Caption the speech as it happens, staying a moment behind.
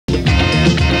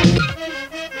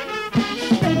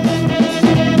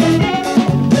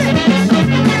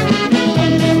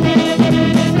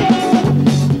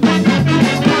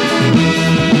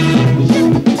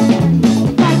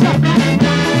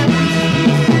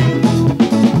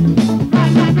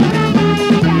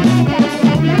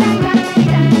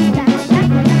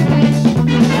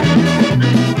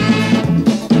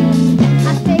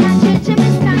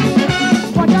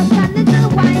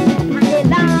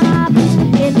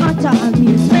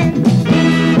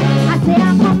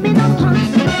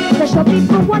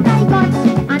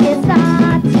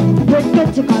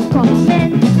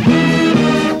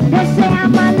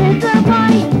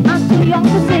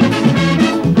young to sing.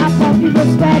 I thought we would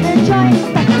spread the joy,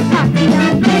 but I'm party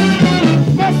and drink.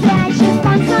 They say I should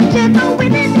concentrate on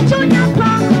winning the junior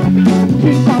prom,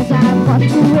 because I've got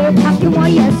to wait a few more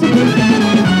years to live.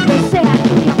 They say I'm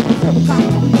too young to soca.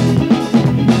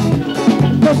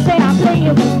 They say I'm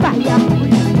playing with fire.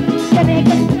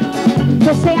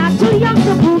 They say I'm too young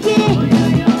to boogie.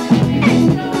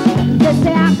 They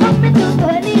say I'm coming too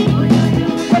early.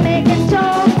 They're making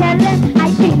jokes, telling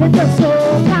I feel it the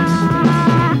soca.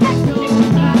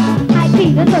 I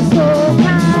feel it the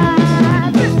soca.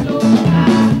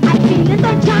 I feel it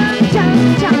the jump,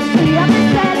 jump, jump. Too young and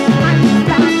fresh, I'm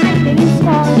flat, I'm really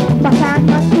small, but I'm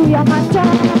not too young at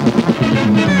all.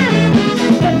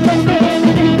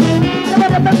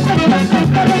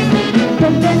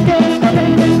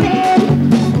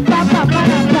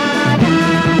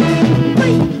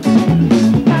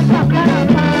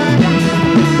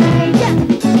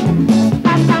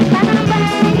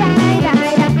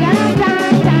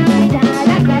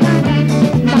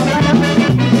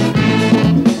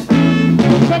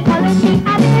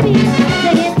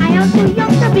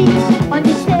 On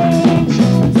the stage,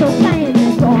 so fine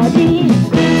and gaudy.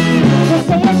 They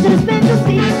say it's just meant to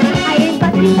see. I ain't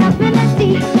got the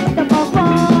ability to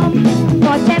perform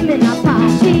for them in a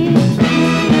party.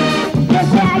 They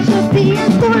say I should be in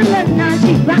school and now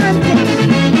she's ranting.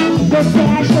 They say I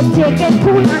should take it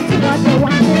cool and see what they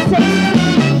want to say.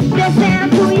 They say I'm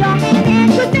too young in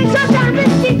age to take some time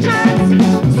with the chance.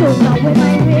 So now with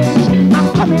my rage, I'm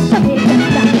coming to make them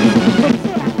dance. They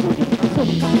say I'm too young to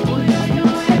soca.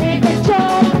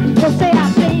 They say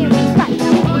I'm playing with fire.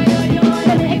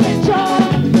 They make it joke.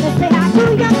 They say I'm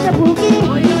too young to boogie.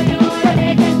 They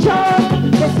make it joke.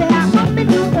 They say I'm coming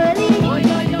too early.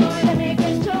 They make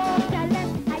it joke. Tell them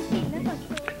I feel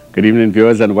it. Good evening,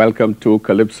 viewers, and welcome to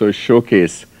Calypso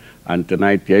Showcase. And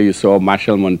tonight, here you saw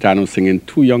Machel Montano singing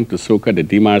Too Young to Soca, the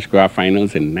Dimanche Gras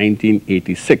Finals in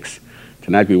 1986.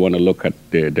 Tonight, we want to look at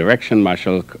the direction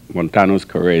Machel Montano's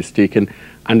career is taken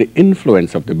and the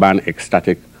influence of the band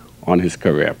XTATIK on his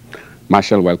career.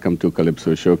 Machel, welcome to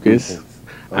Calypso Showcase.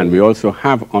 And we also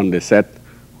have on the set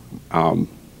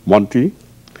Monty,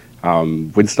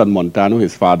 Winston Montano,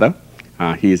 his father.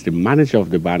 He is the manager of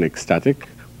the band XTATIK.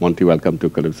 Monty, welcome to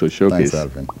Calypso Showcase. Thanks,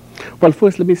 Alvin. Well,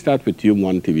 first, let me start with you,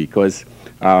 Monty, because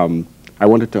I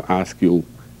wanted to ask you,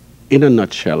 in a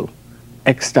nutshell,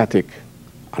 XTATIK,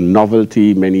 a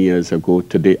novelty many years ago,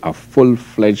 today a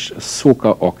full-fledged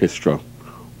soca orchestra.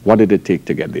 What did it take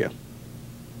to get there?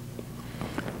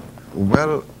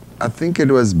 Well, I think it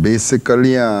was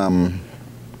basically,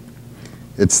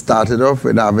 it started off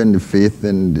with having the faith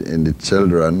in the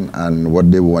children and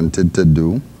what they wanted to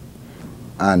do.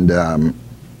 And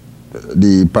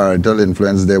the parental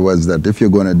influence there was that if you're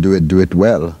going to do it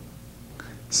well.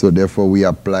 So therefore we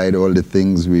applied all the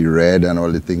things we read and all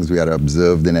the things we had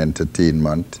observed in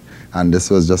entertainment. And this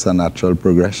was just a natural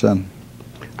progression.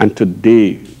 And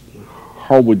today,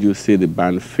 how would you say the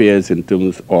band fares in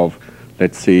terms of,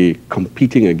 let's say,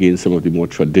 competing against some of the more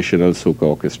traditional soca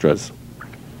orchestras?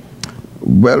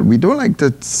 Well, we don't like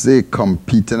to say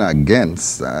competing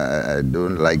against. I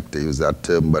don't like to use that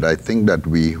term, but I think that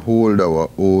we hold our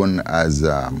own as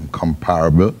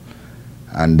comparable.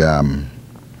 And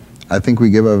I think we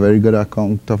give a very good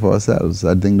account of ourselves.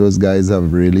 I think those guys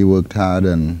have really worked hard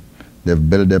and they've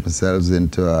built themselves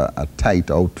into a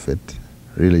tight outfit,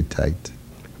 really tight.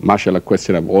 Machel, a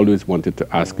question I've always wanted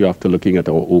to ask you after looking at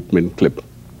our opening clip.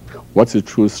 What's the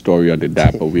true story on the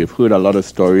Dapper? We've heard a lot of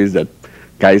stories that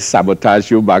guys sabotage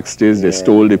you backstage, they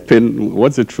stole the pin.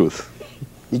 What's the truth?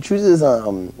 The truth is,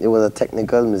 it was a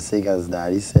technical mistake, as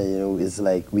Daddy said. You know, it's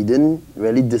like we didn't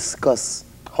really discuss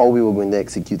how we were going to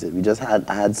execute it. We just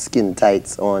I had skin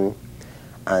tights on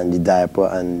and the diaper,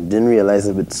 and didn't realize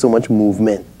that with so much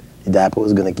movement, the diaper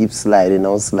was going to keep sliding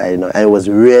out, and it was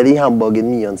really humbugging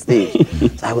me on stage.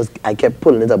 So I kept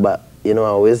pulling it up, but you know, I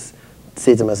always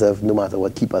say to myself, no matter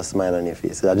what, keep a smile on your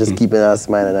face. So I just keep a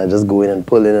smile, and I just go in and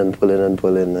pull in and pull in and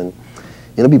pull in, and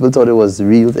you know, people thought it was the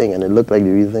real thing, and it looked like the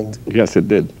real thing too. Yes, it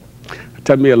did.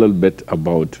 Tell me a little bit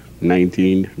about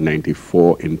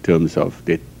 1994 in terms of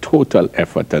the total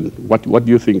effort, and what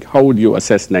do you think, how would you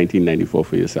assess 1994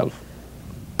 for yourself?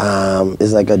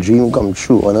 It's like a dream come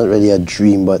true, or not really a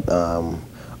dream, but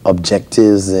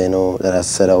objectives, you know, that I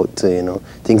set out to, you know,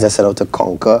 things I set out to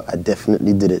conquer. I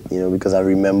definitely did it, you know, because I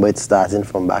remember it starting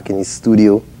from back in the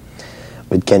studio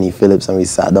with Kenny Phillips, and we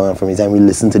sat down, and from the time we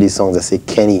listened to these songs, I said,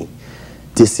 Kenny,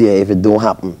 this year, if it don't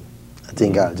happen, I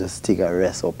think I'll just take a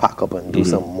rest or pack up and do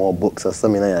some more books or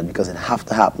something like that, because it have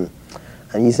to happen.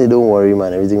 And he said, don't worry,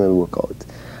 man, everything will work out.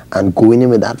 And going in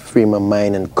with that frame of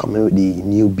mind and coming with the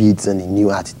new beats and the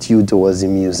new attitude towards the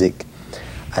music,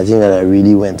 I think that I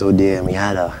really went out there and we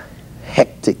had a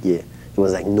hectic year. It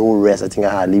was like no rest. I think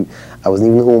I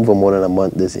wasn't even home for more than a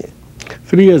month this year.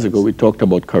 3 years ago, we talked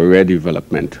about career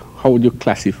development. How would you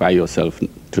classify yourself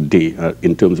today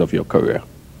in terms of your career?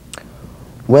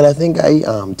 Well, I think I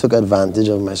took advantage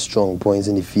of my strong points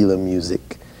in the field of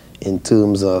music in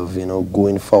terms of, you know,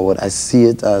 going forward. I see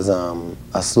it as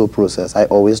a slow process. I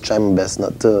always try my best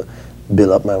not to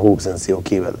build up my hopes and say,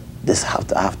 okay, well, this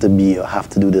I have to be, or have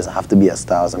to do this, I have to be a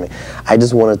star or something. I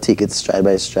just want to take it stride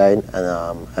by stride,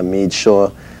 and I made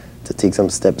sure to take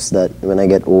some steps that when I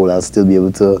get old, I'll still be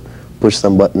able to push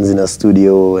some buttons in a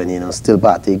studio and, you know, still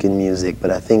partake in music.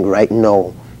 But I think right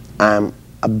now, I'm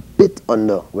a bit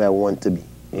under where I want to be.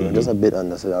 You know, just a bit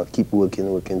under, so I'll keep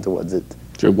working towards it.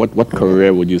 So what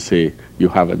career would you say you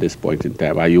have at this point in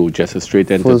time? Are you just a straight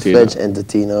entertainer? Full-fledged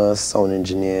entertainer, sound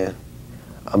engineer,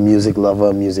 a music lover,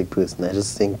 a music person. I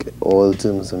just think all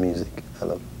terms of music I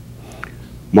love.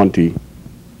 Monty,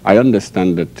 I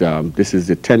understand that this is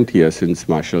the 10th year since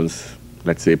Machel's,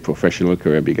 let's say, professional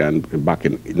career began back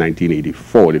in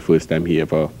 1984, the first time he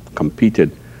ever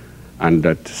competed, and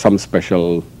that some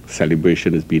special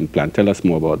celebration is being planned. Tell us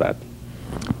more about that.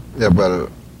 Yeah, well,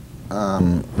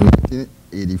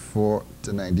 1984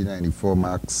 to 1994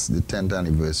 marks the 10th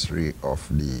anniversary of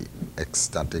the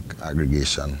XTATIK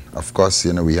aggregation. Of course,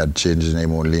 you know, we had changed the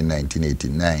name only in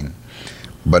 1989,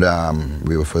 but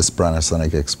we were first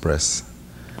Panasonic Express.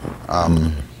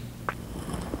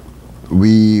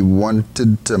 We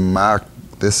wanted to mark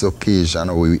this occasion,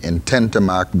 or we intend to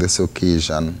mark this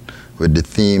occasion with the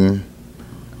theme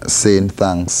saying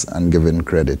thanks and giving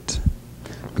credit,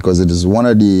 because it is one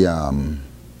of the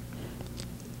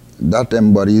that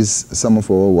embodies some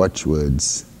of our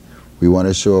watchwords. We want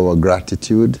to show our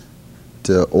gratitude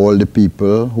to all the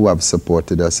people who have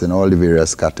supported us in all the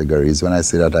various categories. When I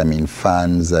say that, I mean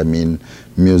fans, I mean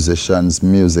musicians,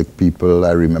 music people.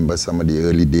 I remember some of the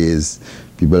early days,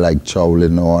 people like Chow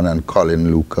Linon and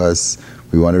Colin Lucas.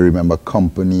 We want to remember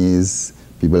companies,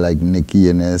 people like Nicky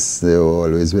Innes, they were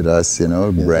always with us, you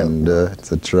know, yes, Brenda,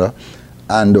 etc.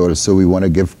 And also we want to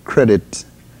give credit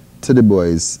to the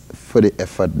boys for the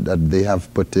effort that they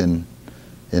have put in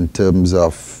terms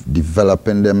of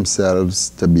developing themselves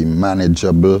to be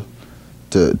manageable,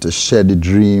 to share the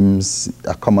dreams,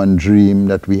 a common dream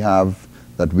that we have,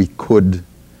 that we could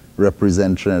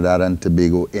represent Trinidad and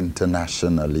Tobago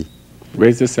internationally. Where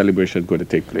is this celebration going to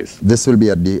take place? This will be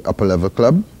at the Upper Level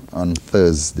Club on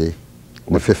Thursday,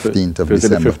 the 15th of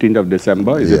December. The 15th of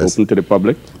December? Is Yes. it open to the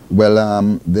public?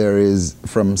 Well, there is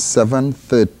from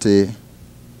 7:30.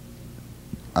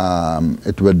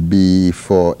 It would be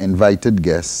for invited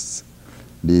guests.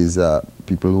 These are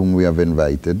people whom we have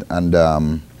invited, and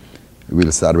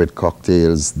we'll start with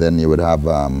cocktails. Then you would have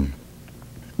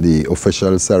the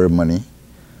official ceremony,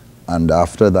 and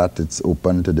after that it's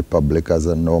open to the public as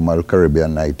a normal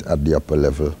Caribbean night at the Upper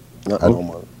Level. Not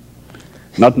normal.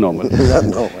 Not normal. Not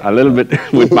normal. A little bit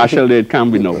with Machel Day, it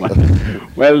can be normal.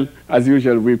 Well, as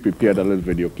usual, we prepared a little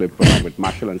video clip with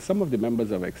Machel and some of the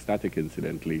members of XTATIK,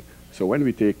 incidentally. So when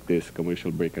we take this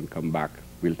commercial break and come back,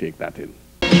 we'll take that in.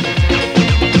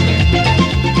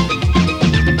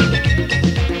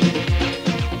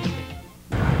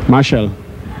 Machel,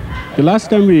 the last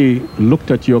time we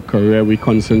looked at your career, we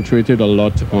concentrated a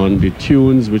lot on the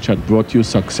tunes which had brought you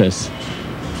success.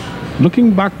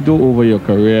 Looking back, though, over your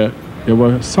career, there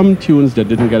were some tunes that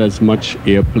didn't get as much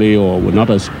airplay or were not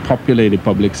as popular in the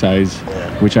public size,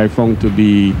 which I found to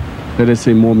be, let us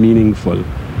say, more meaningful.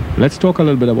 Let's talk a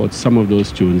little bit about some of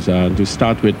those tunes. To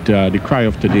start with, The Cry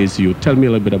of Today's Youth. Tell me a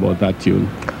little bit about that tune.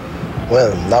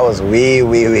 Well, that was way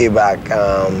back.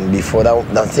 Before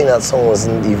that song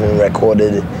wasn't even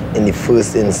recorded in the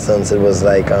first instance. It was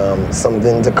like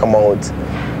something to come out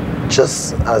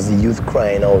just as the youth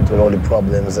crying out with all the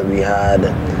problems that we had.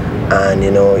 And,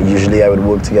 you know, usually I would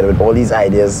work together with all these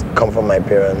ideas, come from my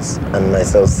parents and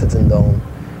myself sitting down,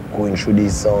 going through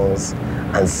these songs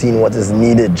and seeing what is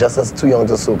needed, just as Too Young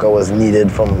to Soca was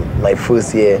needed from my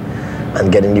first year,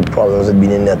 and getting the problems with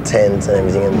being in a tent and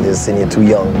everything, and just saying you're too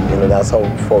young. You know, that's how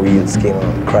 4 Youths came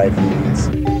on, Cry for the Youths.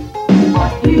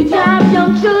 What future have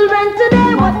young children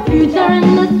today? What future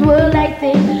in this world, I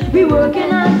say? We working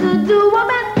hard to do our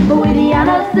best, but with the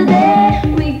adults today,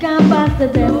 we can't pass the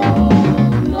test.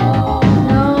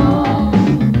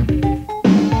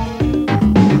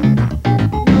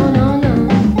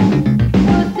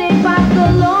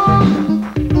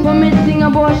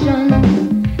 Abortion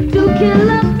to kill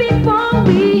us before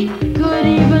we could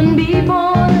even be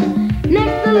born.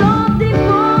 Next to love,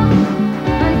 divorce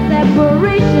and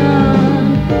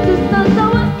separation, to stunt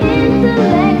our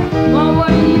intellect, our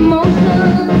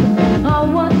emotions,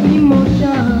 our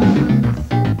emotions.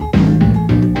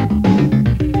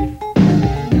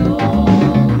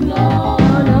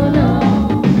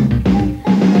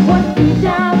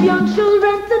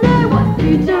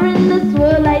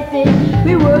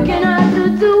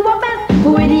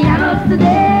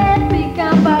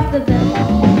 past the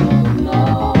time.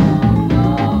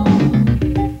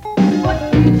 What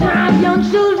future have young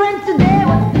children today?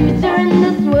 What future in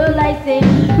this world, I say?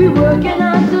 We're working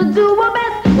hard to do our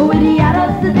best, but with the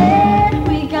adults today,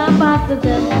 we can't pass the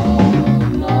test.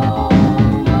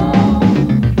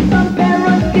 Some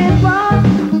parents give us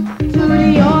to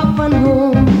the orphan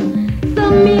home.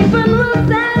 Some even will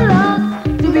sell us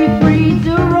to be free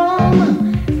to roam.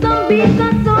 Some beat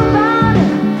us so bad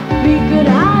we could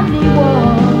hardly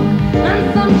walk, and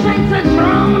some tried to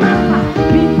drown us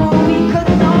before we could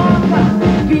talk,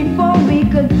 before we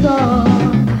could talk.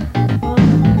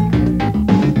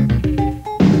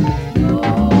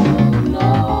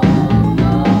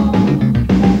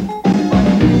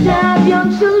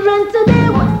 Young children today,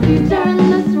 what future in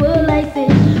this world, I say?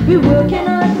 We're working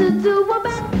hard to do our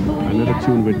best. Another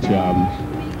tune which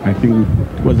I think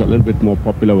was a little bit more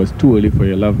popular was Too Early for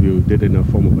Your Love. You did it in a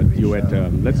form of a duet.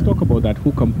 Let's talk about that.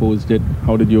 Who composed it?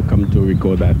 How did you come to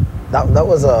record that? That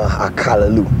was a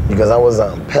callaloo, because I was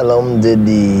Pelham did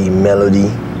the melody,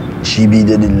 Chibi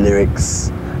did the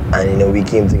lyrics, and you know, we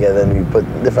came together and we put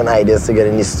different ideas together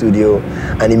in the studio.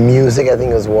 And the music, I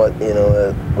think, was what, you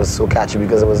know, was so catchy,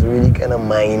 because it was really kind of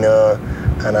minor,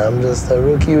 and I'm just a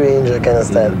rookie ranger kind of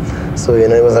style. So, you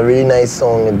know, it was a really nice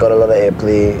song. It got a lot of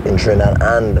airplay in Trinidad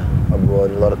and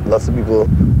abroad. Lots of people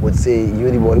would say,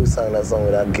 "You're the boy who sang that song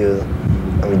with that girl."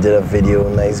 And we did a video,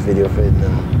 nice video for it, and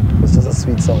it was just a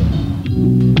sweet song.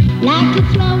 Like a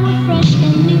flower fresh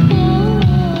and newborn,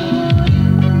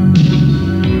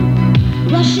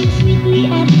 rushing sweetly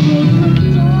at break of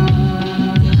dawn.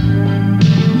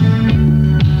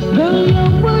 Girl, your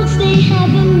words, they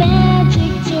have a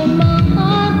magic, turn my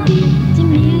heartbeat to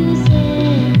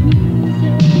music,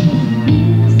 music,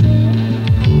 music.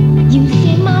 You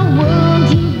say my world,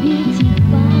 you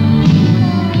beautify.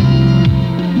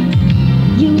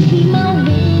 You be my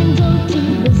window to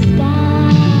the sky.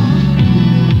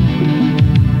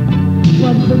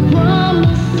 What the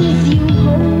promises you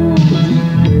hold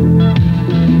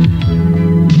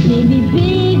may be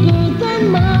bigger than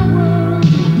my world,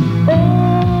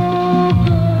 oh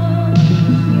girl.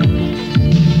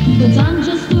 But I'm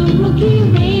just a rookie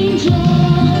ranger,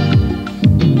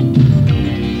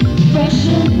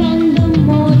 fresher than the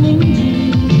morning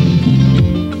dew.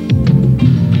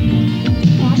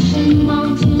 Passion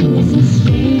Mountain is a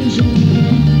stranger,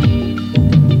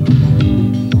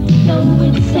 though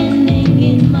it's standing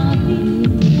in my view.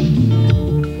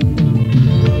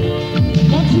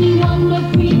 Let me wander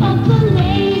free of the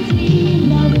lazy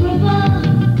love river,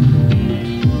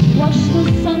 watch the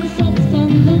sunsets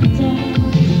and the depths.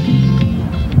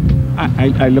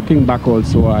 I looking back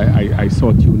also, I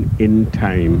saw tune In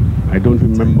Time. I don't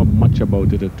remember much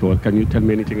about it at all. Can you tell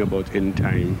me anything about In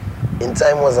Time? In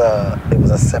Time was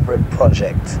a separate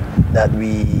project that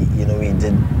we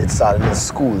did. It started in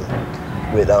school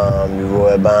with the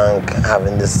Royal Bank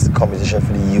having this competition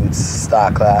for the youth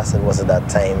star class. It was at that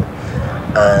time,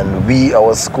 and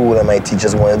our school and my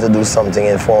teachers wanted to do something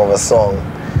in form of a song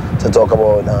to talk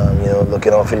about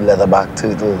looking out for the leatherback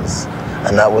turtles.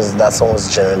 And that song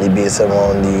was generally based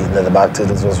around the leatherback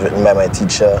turtles. It was written by my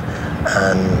teacher,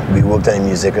 and we worked on the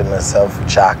music with myself,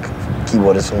 Jack,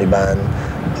 keyboardist from the band.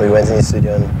 And we went in the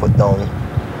studio and put down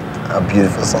a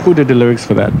beautiful song. Who did the lyrics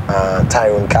for that?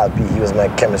 Tyrone Calpe. He was my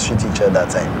chemistry teacher at that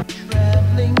time.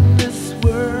 Traveling this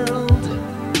world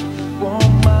for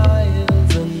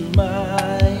miles and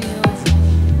miles,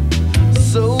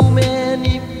 so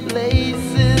many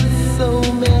places, so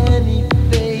many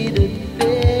faded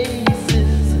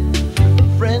faces,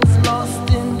 friends lost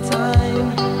in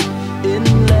time, in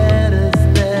letters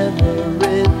never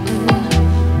written,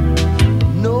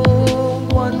 no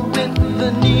one with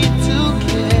the need to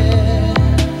care.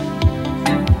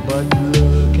 But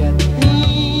look at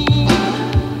me,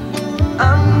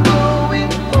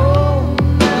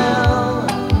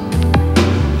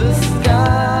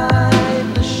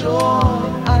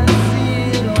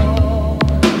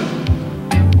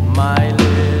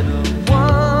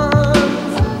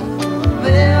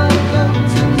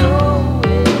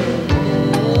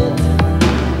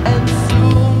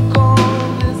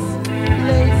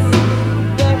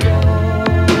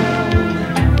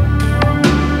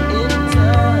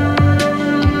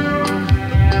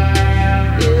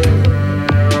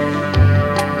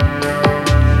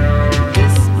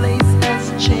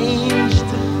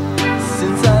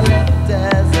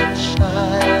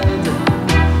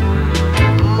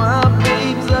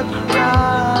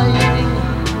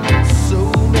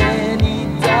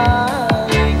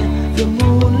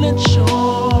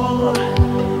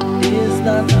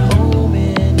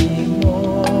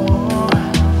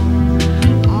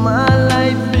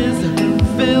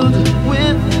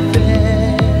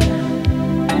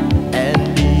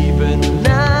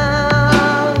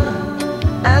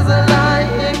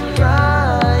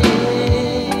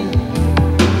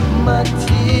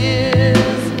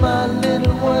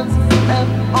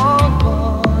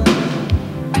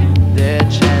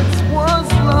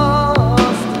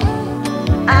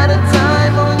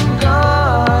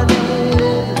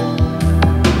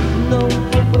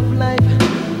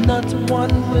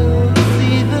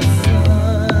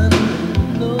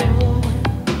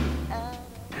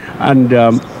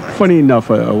 And funny enough,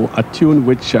 a tune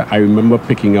which I remember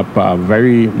picking up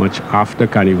very much after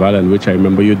Carnival, and which I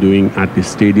remember you doing at the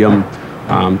stadium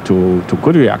to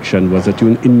good reaction, was the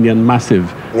tune Indian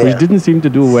Massive, which didn't seem to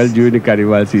do well during the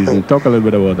Carnival season. Talk a little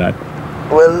bit about that.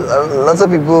 Well, lots of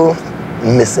people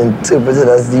misinterpret it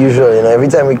as the usual. You know, every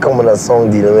time we come on a song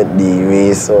dealing with the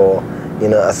race or, you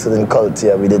know, a certain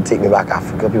culture, we did Take Me Back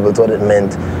Africa. People thought it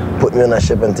meant put me on a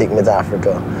ship and take me to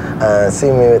Africa.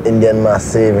 Same way with Indian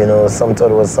Massive, you know, some thought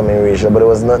it was something racial, but it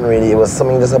was nothing really. It was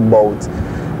something just about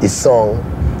the song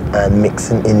and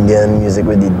mixing Indian music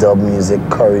with the dub music,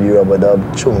 curry the rubber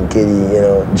dub, chunky, you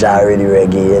know, jarry the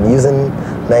reggae, and using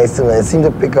nice tunes. It seemed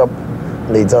to pick up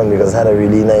later on because it had a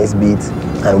really nice beat,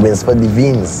 and Winsford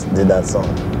Devines did that song,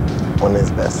 one of his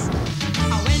best.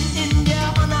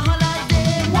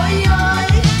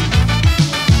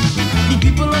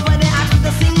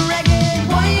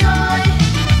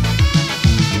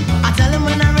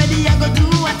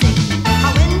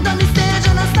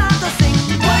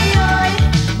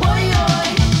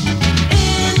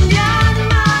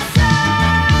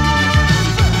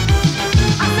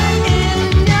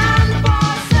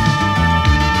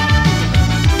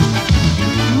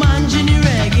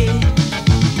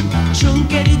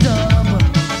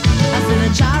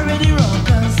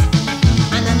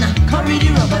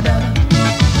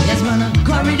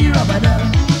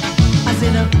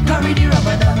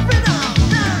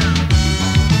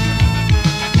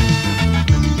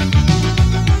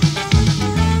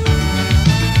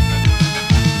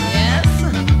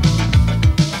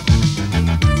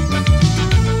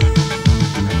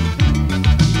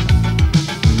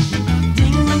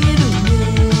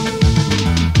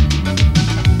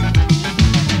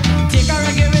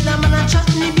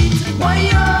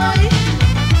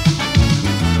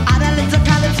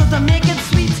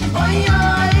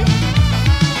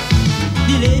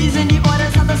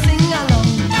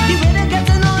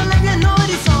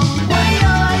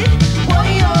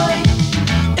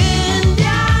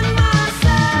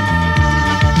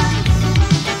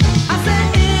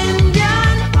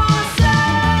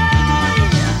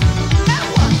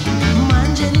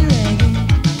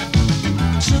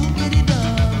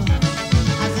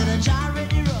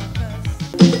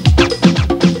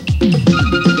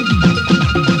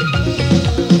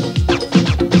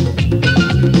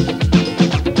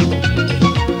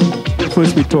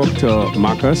 First we talk to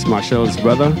Marcus, Machel's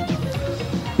brother.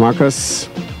 Marcus,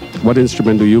 what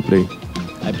instrument do you play?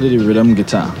 I play the rhythm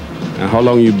guitar. And how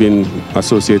long you been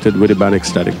associated with the band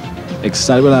XTATIK?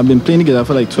 XTATIK, well, I've been playing the guitar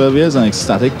for like 12 years and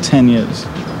XTATIK 10 years.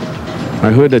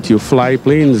 I heard that you fly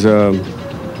planes.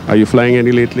 Are you flying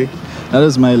any lately? That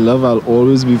is my love. I'll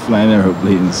always be flying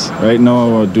airplanes. Right now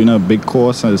we're doing a big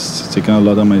course and it's taking a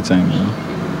lot of my time. You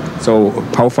know? So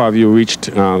how far have you reached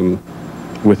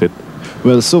with it?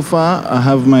 Well, so far I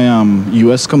have my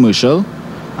US commercial,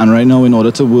 and right now in order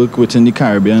to work within the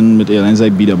Caribbean with airlines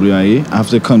like BWI, I have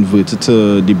to convert it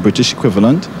to the British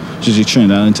equivalent, which is the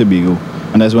Trinidad and Tobago,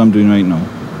 and that's what I'm doing right now.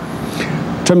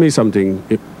 Tell me something,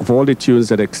 of all the tunes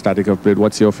that XTATIK have played,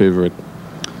 what's your favorite?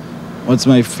 What's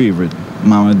my favorite?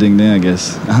 Mama Ding Ding, I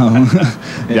guess.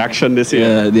 The action this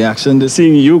year. Yeah, the action this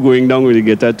Seeing you going down with the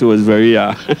guitar too was very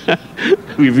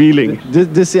revealing.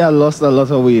 This year I lost a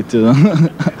lot of weight, you know.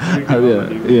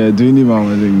 Yeah, doing the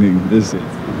Mama Ding Ding this year.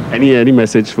 Any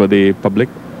message for the public?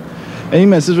 Any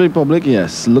message for the public?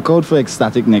 Yes. Look out for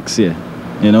XTATIK next year.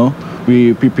 You know,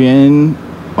 we're preparing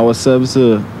ourselves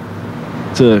to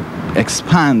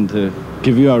expand, to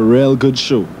give you a real good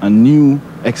show, a new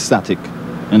XTATIK.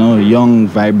 You know, young,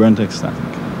 vibrant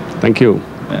XTATIK. Thank you.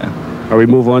 Yeah. We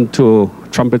move on to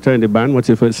trumpeter in the band. What's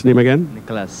your first name again?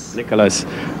 Nicholas. Nicholas.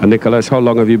 And Nicholas, how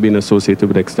long have you been associated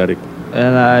with XTATIK?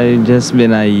 Well, I just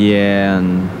been a year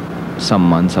and some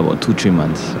months, about 2-3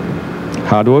 months.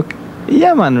 Hard work?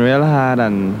 Yeah, man, real hard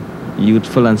and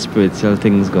youthful and spiritual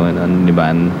things going on in the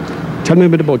band. Tell me a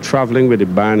bit about traveling with the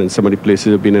band and some of the places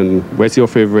you've been in. Where's your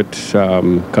favorite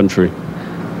country?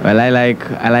 Well, I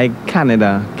like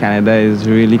Canada. Canada is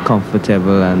really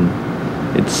comfortable and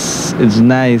it's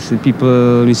nice.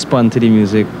 People respond to the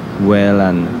music well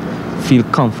and feel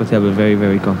comfortable, very,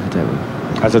 very comfortable.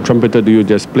 As a trumpeter, do you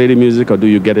just play the music or do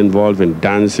you get involved in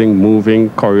dancing, moving,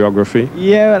 choreography?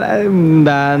 Yeah, well, I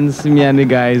dance. Me and the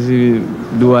guys we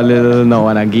do a little now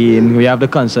and again. We have to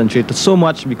concentrate so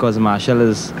much because Machel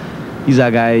he's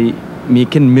a guy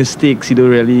making mistakes he don't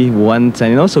really want,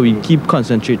 and you know, so we keep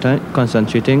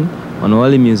concentrating on all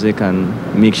the music and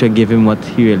make sure give him what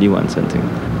he really wants and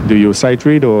things. Do you sight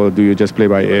read or do you just play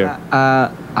by ear?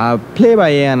 I play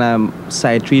by ear and I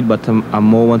sight read, but I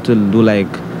more want to do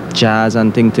like jazz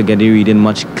and things to get the reading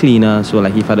much cleaner. So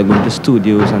like if I had to go into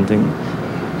studios and things,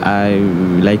 I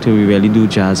like to really do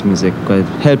jazz music because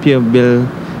it help you build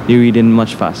your reading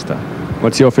much faster.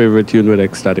 What's your favorite tune with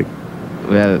XTATIK?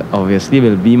 Well, obviously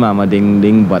will be Mama Ding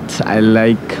Ding, but I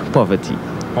like Poverty.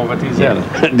 Poverty is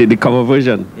the cover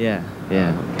version. Yeah,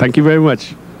 yeah. Thank you very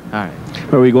much. All right.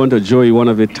 Well, we're going to Joey, one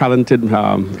of the talented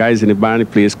guys in the band. He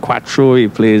plays quattro, he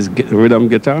plays rhythm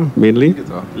guitar, mainly.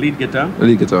 Lead guitar.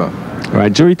 Lead guitar. All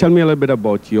right, Joey, tell me a little bit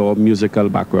about your musical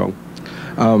background.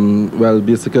 Well,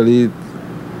 basically,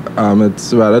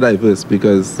 it's rather diverse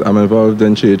because I'm involved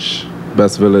in church,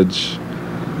 Best Village,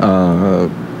 the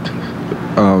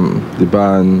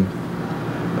band.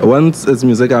 Once it's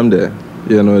music, I'm there.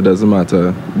 You know, it doesn't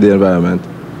matter the environment.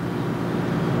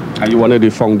 Are you one of the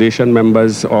foundation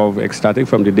members of XTATIK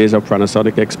from the days of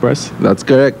Panasonic Express? That's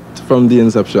correct, from the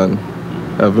inception.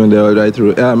 I've been there all right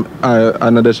through.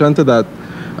 In addition to that,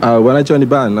 when I joined the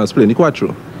band, I was playing the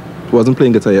quattro. Wasn't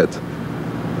playing guitar yet.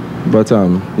 But,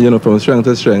 you know, from strength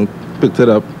to strength, picked it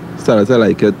up, started to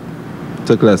like it,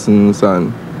 took lessons,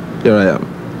 and here I am.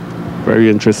 Very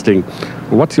interesting.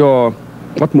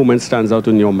 What moment stands out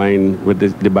in your mind with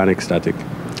the band XTATIK?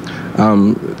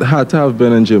 It had to have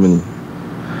been in Germany.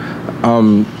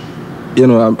 You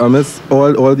know, I miss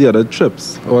all the other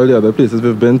trips, all the other places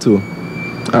we've been to.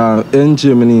 In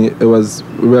Germany, it was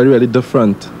really, really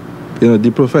different. You know,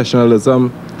 the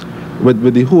professionalism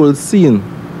with the whole scene,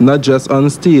 not just on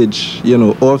stage, you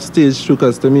know, off stage too,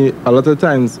 because to me, a lot of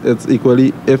times it's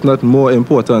equally, if not more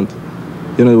important.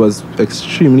 You know, it was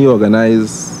extremely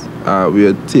organized. We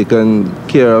were taken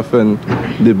care of in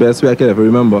the best way I can ever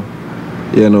remember.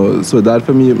 You know, so that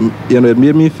for me, you know, it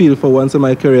made me feel for once in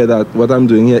my career that what I'm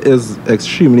doing here is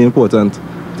extremely important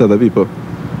to other people.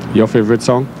 Your favorite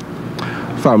song?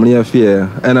 Family Affair.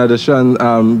 In addition,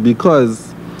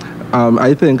 because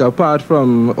I think apart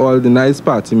from all the nice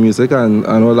party music and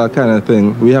all that kind of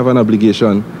thing, we have an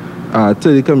obligation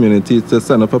to the community to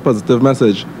send up a positive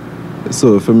message.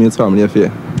 So for me, it's Family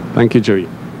Affair. Thank you, Joey.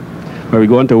 Well, we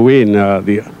go on to Wayne,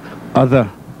 the other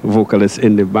vocalist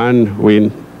in the band.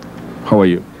 Wayne, how are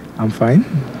you? I'm fine.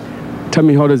 Tell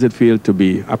me, how does it feel to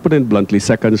be, I put it bluntly,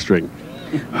 second string?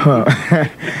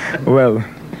 Well,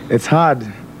 it's hard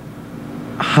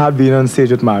being on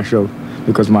stage with Machel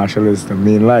because Machel is the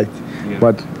main light. Yeah.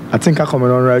 But I think I'm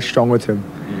coming on right strong with him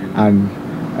and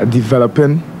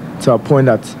developing to a point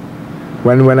that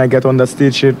when I get on the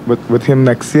stage with him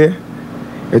next year,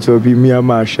 it will be me and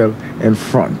Machel in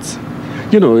front.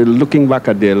 You know, looking back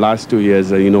at the last 2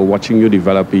 years, you know, watching you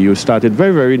develop, you started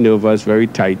very, very nervous, very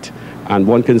tight, and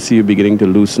one can see you beginning to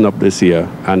loosen up this year.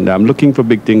 And I'm looking for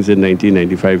big things in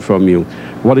 1995 from you.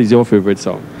 What is your favorite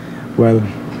song? Well,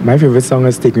 my favorite song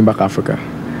is Take Me Back Africa.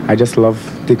 I just love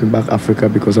Take Me Back Africa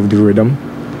because of the rhythm,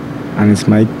 and it's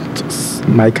my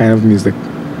kind of music.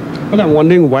 Well, I'm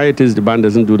wondering why it is the band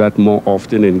doesn't do that more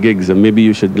often in gigs, and maybe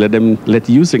you should let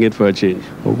you sing it for a change.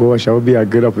 Oh gosh, that would be a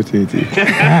good opportunity.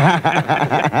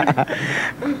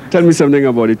 Tell me something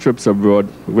about the trips abroad.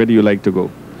 Where do you like to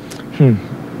go?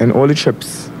 In all the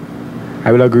trips,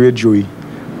 I will agree with Joey.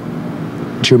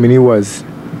 Germany was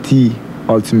the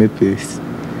ultimate place.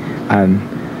 And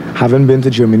having been to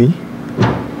Germany,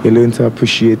 you learn to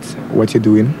appreciate what you're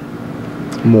doing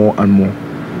more and more.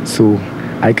 So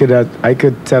I could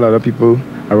tell other people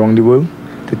around the world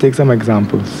to take some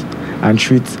examples and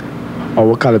treat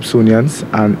our calypsonians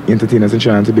and entertainers in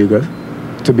Trinidad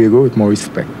and Tobago with more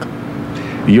respect.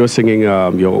 You're singing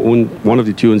your own, one of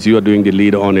the tunes, you are doing the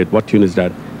lead on it. What tune is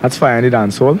that? That's Fire in the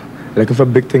Dancehall, looking for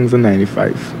big things in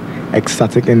 95.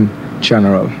 XTATIK in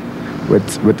general.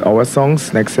 With our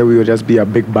songs, next year we will just be a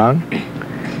big bang.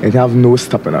 It have no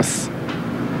stopping us.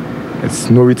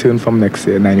 It's no return from next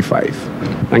year, 95.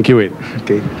 Thank you, Wade.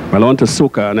 Okay. Well, on to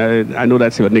Soca, and I know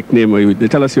that's your nickname.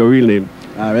 Tell us your real name.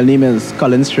 Real name is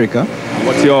Colin Straker.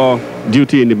 What's your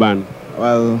duty in the band?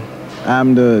 Well,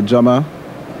 I'm the drummer,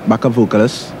 backup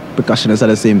vocalist, percussionist at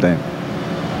the same time.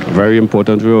 A very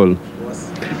important role.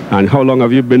 And how long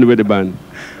have you been with the band?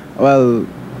 Well,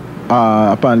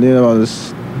 apparently it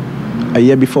was a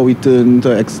year before we turned to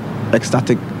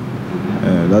XTATIK.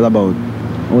 That's about,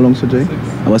 how long, Sir Jay?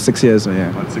 About 6 years, yeah.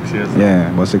 About 6 years?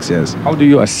 Yeah, about 6 years. How do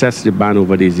you assess the band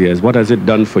over these years? What has it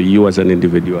done for you as an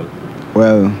individual?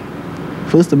 Well,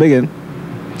 first to begin,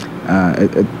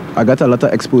 I got a lot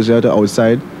of exposure to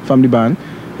outside from the band.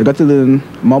 I got to learn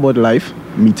more about life,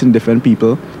 meeting different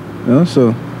people, you know,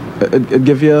 so it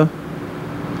gives you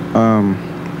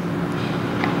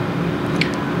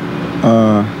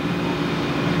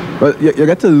well, you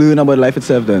get to learn about life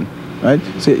itself then, right?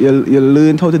 So you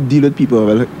learn how to deal with people.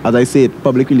 Well, as I said,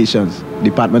 public relations,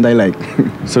 department I like.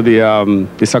 So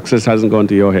the success hasn't gone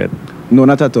to your head? No,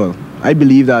 not at all. I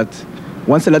believe that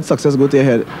once you let success go to your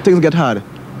head, things get hard.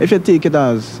 If you take it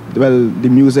as, well, the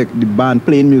music, the band,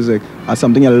 playing music, as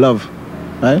something you love,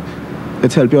 right?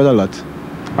 It helps you out a lot.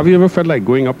 Have you ever felt like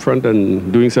going up front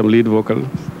and doing some lead vocal?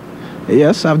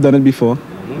 Yes, I've done it before.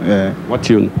 Yeah. What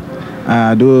tune?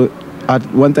 At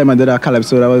one time I did a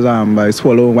calypso that was by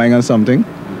Swallow, Wang and something.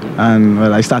 And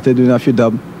well, I started doing a few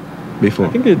dub before.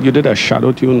 I think you did a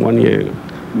shadow tune one year.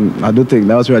 I don't think.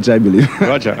 That was Roger, I believe.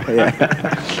 Roger?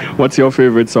 Yeah. What's your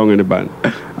favorite song in the band?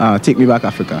 Take Me Back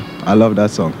Africa. I love that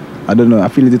song. I don't know, I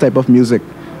feel the type of music.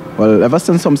 Well, ever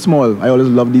since I'm small, I always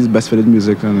love these best-fitted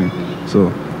music.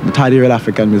 So, the tidy real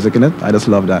African music in it, I just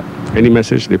love that. Any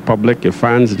message to the public, your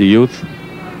fans, the youth?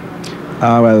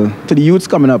 Well, to the youths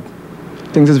coming up,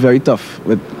 things is very tough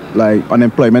with like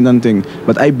unemployment and things.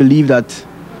 But I believe that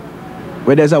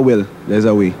where there's a will, there's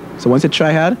a way. So once you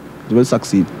try hard, you will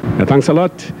succeed. Yeah, thanks a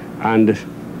lot, and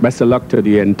best of luck to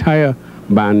the entire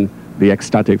band, the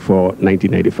XTATIK, for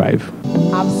 1995.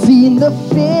 I've seen the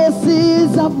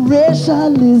faces of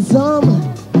racialism,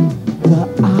 the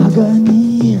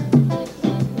agony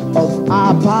of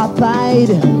apartheid.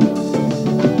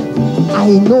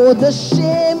 I know the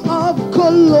shame of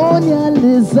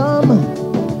colonialism,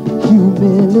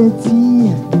 humility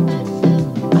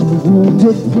and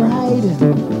wounded pride.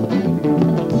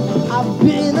 I've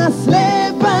been a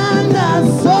slave and a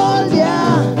soldier,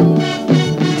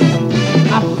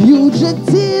 a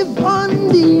fugitive on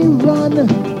the run,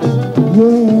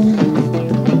 yeah.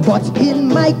 But in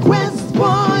my quest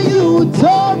for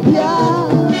utopia,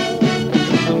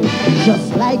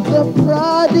 just like the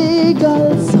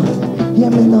prodigal son, hear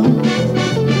me now.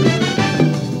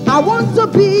 I want to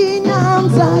be in your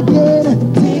arms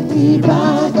again. Take me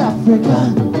back,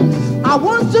 Africa. I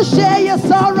want to share your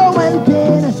sorrow and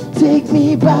pain. Take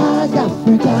me back,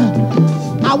 Africa.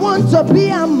 I want to be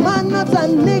a man, not a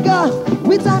nigger,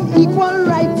 with an equal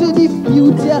right to the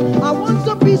future. I want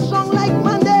to be strong like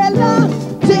Mandela.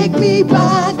 Take me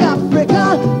back,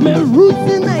 Africa. My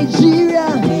roots in Nigeria,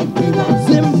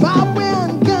 Zimbabwe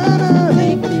and Ghana,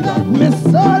 my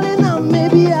soul in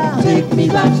Namibia. Take me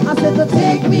back. I said to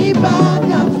take me back,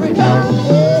 Africa.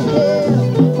 Yeah, yeah.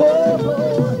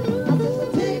 I said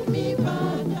to take me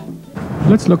back.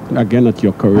 Let's look again at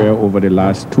your career over the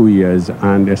last 2 years,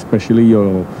 and especially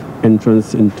your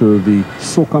entrance into the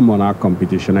Soca Monarch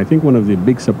competition. I think one of the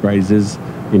big surprises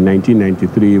in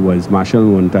 1993 was Machel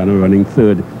Montano running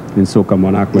third in Soca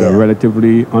Monarch with a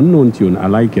relatively unknown tune. I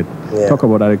like it. Yeah. Talk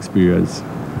about that experience.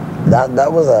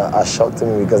 That was a shock to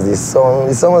me, because the song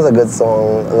was a good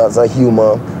song, lots of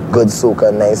humor, good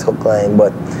soca, nice hook line,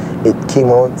 but it came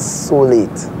out so late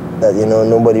that, you know,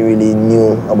 nobody really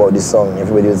knew about the song.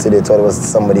 Everybody would say they thought it was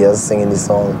somebody else singing the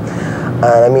song. And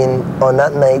I mean, on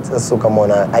that night at Soca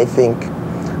Monarch, I think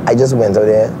I just went out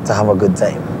there to have a good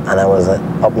time. And I was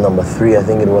up number 3, I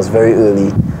think it was very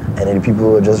early, and the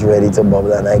people were just ready to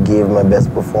bubble, and I gave my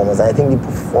best performance. And I think the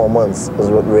performance was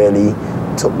what really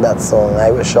took that song. I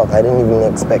was shocked. I didn't even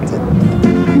expect it.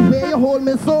 The way you hold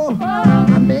me so,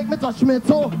 and make me touch me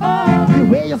toe. The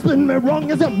way you spin me wrong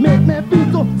is you make me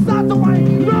feel so. Start to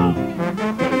whine, no.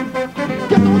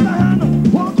 Get on the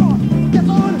hand, walk on, get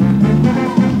on.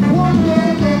 Walk,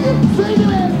 yeah, yeah, yeah. Sing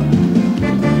it.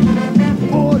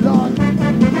 Hold on.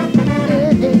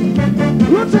 Hey, hey.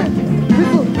 Rotate,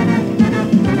 listen.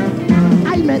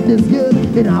 I met this girl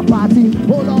in a party.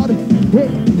 Hold on. Hey.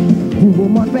 The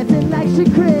woman betting like she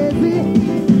crazy.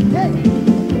 Hey,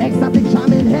 XTATIK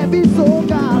charming, heavy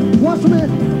soca. Watch me.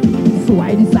 So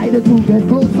I decided to get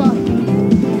closer.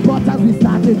 But as we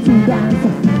started to dance,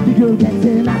 the girl gets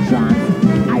in a trance.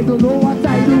 I don't know what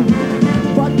I do,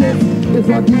 but this is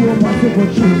what the woman say for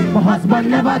true. My husband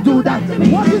never do that.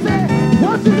 What you say?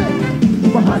 What you say?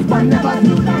 My husband never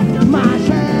do that.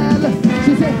 Machel,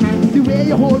 she said, the way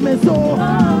you hold me so,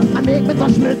 and make me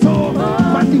touch me toe.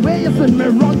 Man, the way you spin me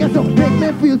wrong, yes, you make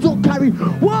me feel so carried.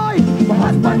 Why? My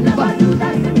husband never do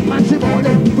that. Man, she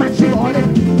ballin', man, she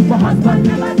ballin'. My husband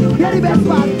never do that. Get the best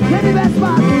part, get the best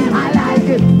part. I like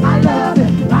it, I love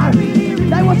it. I really,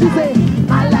 like what you say.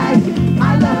 I like it,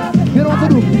 I love it. You know what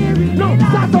to do? No,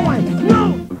 start the wine,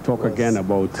 no. Talk again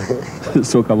about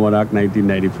Soca Monarch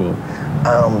 1994.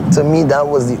 To me, that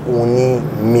was the only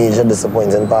major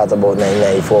disappointing part about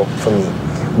 1994 for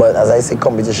me. But as I say,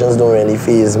 competitions don't really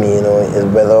faze me, you know. It's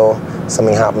whether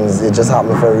something happens, it just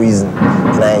happened for a reason.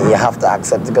 And you have to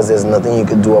accept it, because there's nothing you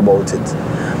could do about it.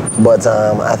 But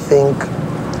I think,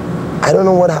 I don't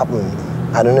know what happened.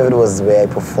 I don't know if it was where I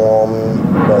performed,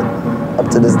 but up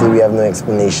to this day we have no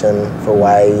explanation for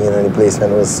why, you know, the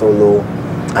placement was so low.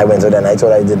 I went out and I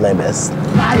thought I did my best.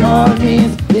 By all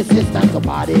means, this is time to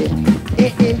party.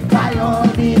 By all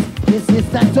means, this is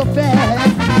time to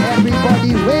fest.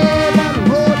 Everybody wave and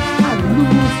roll and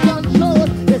lose control.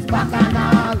 It's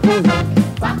bacchanal, oh Lord,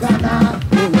 bacchanal,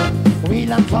 oh Lord.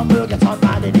 Wheel and tumble, get on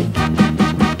body.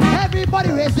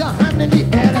 Everybody raise your hand in the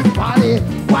air, let's party.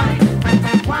 Wine,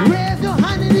 raise your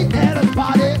hand in the air, let's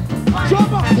party.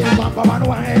 Jump up, say bump up and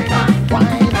wine,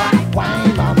 wine,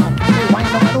 wine, mama. Say wine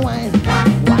up and wine,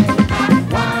 wine,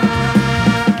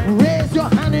 wine. Raise your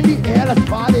hand in the air, let's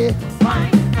party.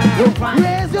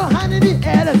 Raise your hand in the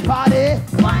air, let's party.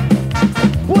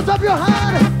 Put up your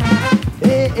hand.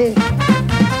 Hey, hey.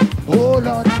 Oh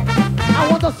Lord, I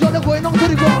want to see you going on to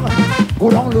the ground. Go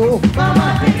down low,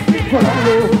 mama. Go down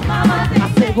low, mama.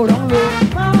 I say go down low,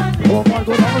 mama. Oh God,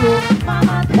 go down low,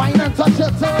 mama. Wine and touch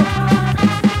your toe,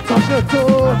 touch your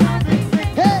toe.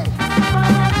 Hey,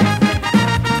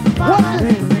 what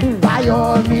is? By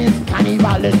all means,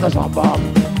 carnival is the jump up.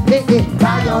 Hey, hey,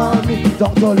 by all means,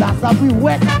 don't go last up, we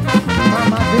wet.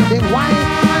 Mama did wine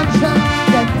and jump,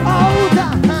 then out the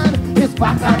hand is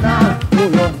bacchanal, oh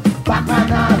Lord,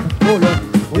 bacchanal, oh Lord.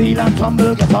 Wheel and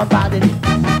tumble, get on body.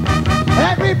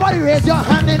 Everybody raise your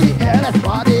hand in the air, let's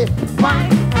party. Wine,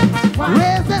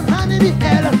 raise them hand in the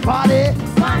air, let's party.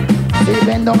 Say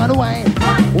bend down and wine,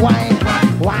 wine,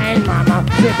 wine, mama.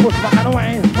 Say push back and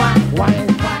wine, wine.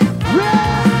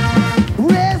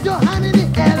 Raise your hand in the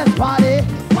air, let's party.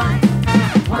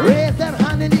 Raise them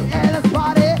hand in the air, let's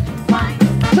party.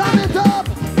 Turn it up.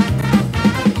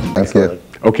 Thank you.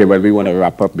 Okay, well, we want to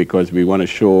wrap up because we want to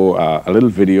show a little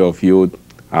video of you.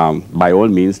 By all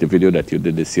means, the video that you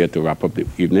did this year to wrap up the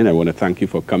evening. I want to thank you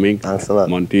for coming. Thanks a lot.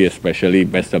 Monty, especially,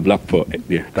 best of luck for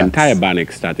the entire band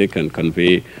XTATIK, and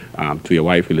convey to your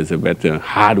wife, Elizabeth, a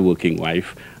hard-working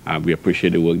wife. We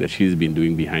appreciate the work that she's been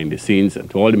doing behind the scenes. And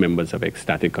to all the members of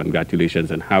XTATIK,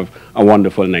 congratulations and have a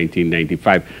wonderful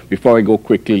 1995. Before I go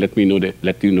quickly, let you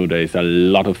know there's a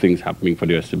lot of things happening for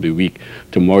the rest of the week.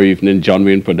 Tomorrow evening, John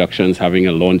Wayne Productions having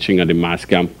a launching at the Mass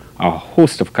Camp. A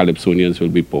host of calypsonians will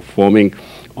be performing.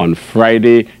 On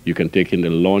Friday, you can take in the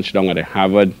launch down at the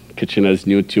Harvard, Kitchener's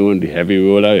new tune, The Heavy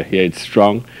Roller, Here It's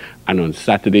Strong. And on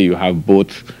Saturday, you have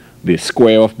both the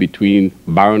square-off between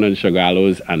Baron and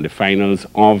Shagalos and the finals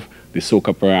of the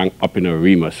Soca Parang up in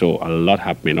Arima. So a lot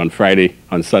happening. On Friday,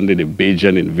 on Sunday, the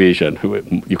Bajan invasion.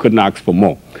 You couldn't ask for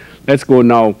more. Let's go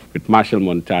now with Machel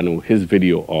Montano, his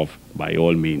video of By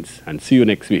All Means. And see you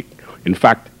next week. In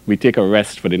fact, we take a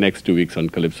rest for the next 2 weeks on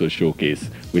Calypso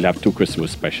Showcase. We'll have 2 Christmas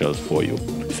specials for you.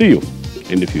 See you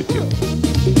in the future.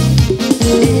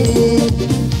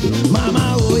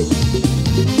 Mama, oi,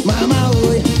 mama,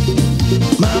 oi,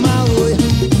 mama, oi.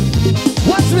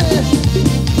 Watch me.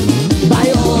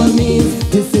 By all means,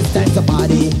 this is time to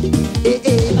party.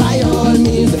 By all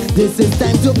means, this is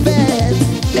time to bet.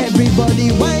 Everybody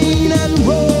whine and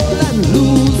roll and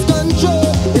lose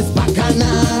control. It's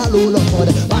bacchanal, oh Lord,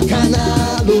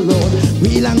 bacchanal, oh Lord.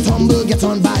 Wheel and tumble, get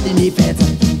on body, knee fit.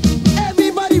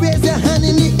 Everybody raise your hand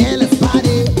in the air, let's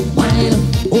party. Wine,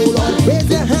 oh Lord, raise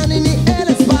your hand in the air,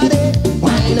 let's party.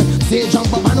 Wine, say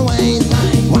jump up and wine.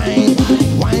 Wine,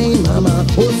 wine, mama,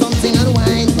 hold something and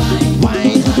wine.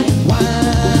 Wine, wine.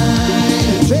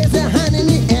 Raise your hand in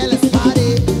the air, let's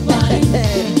party.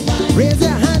 Raise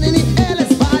your hand in the air,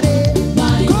 let's party.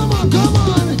 Come on, come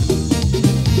on.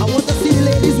 I want to see the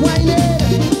ladies whining.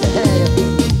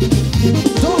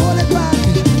 Don't hold it back.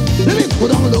 Let me go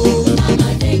down low.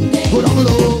 Go down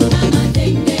low.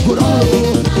 Go down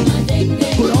low.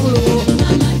 Go down low.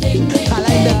 I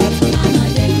like that.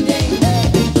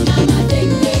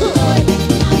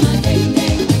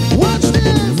 Watch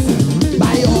this.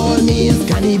 By all means,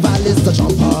 carnival is to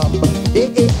jump up.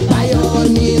 By all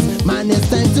means, man, it's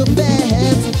time to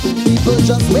bet. People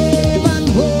just wave and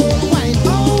roll, wine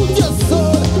out your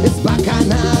soul. It's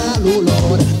bacchanal, oh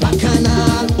Lord,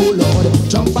 bacchanal, oh Lord.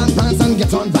 Jump and prance and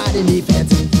get on body, knee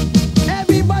fit.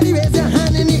 Everybody raise your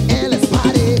hand in the air, let's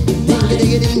party. Ding,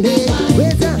 ding, ding, ding.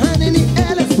 Raise your hand in the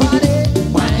air, let's party.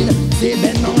 Wine, say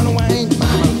bend down and wine,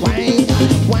 mama, wine,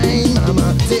 wine,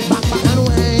 mama. Say back, back and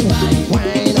wine,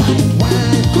 wine,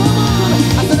 wine. Come on,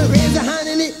 I said raise your hand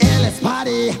in the air, let's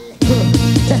party.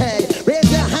 Hey,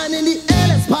 raise your hand in the air,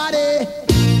 let's party.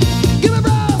 Give me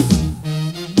bros.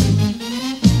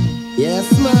 Yes,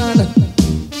 man.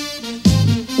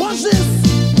 Watch this.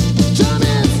 Jam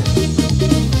it.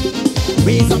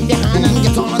 Raise up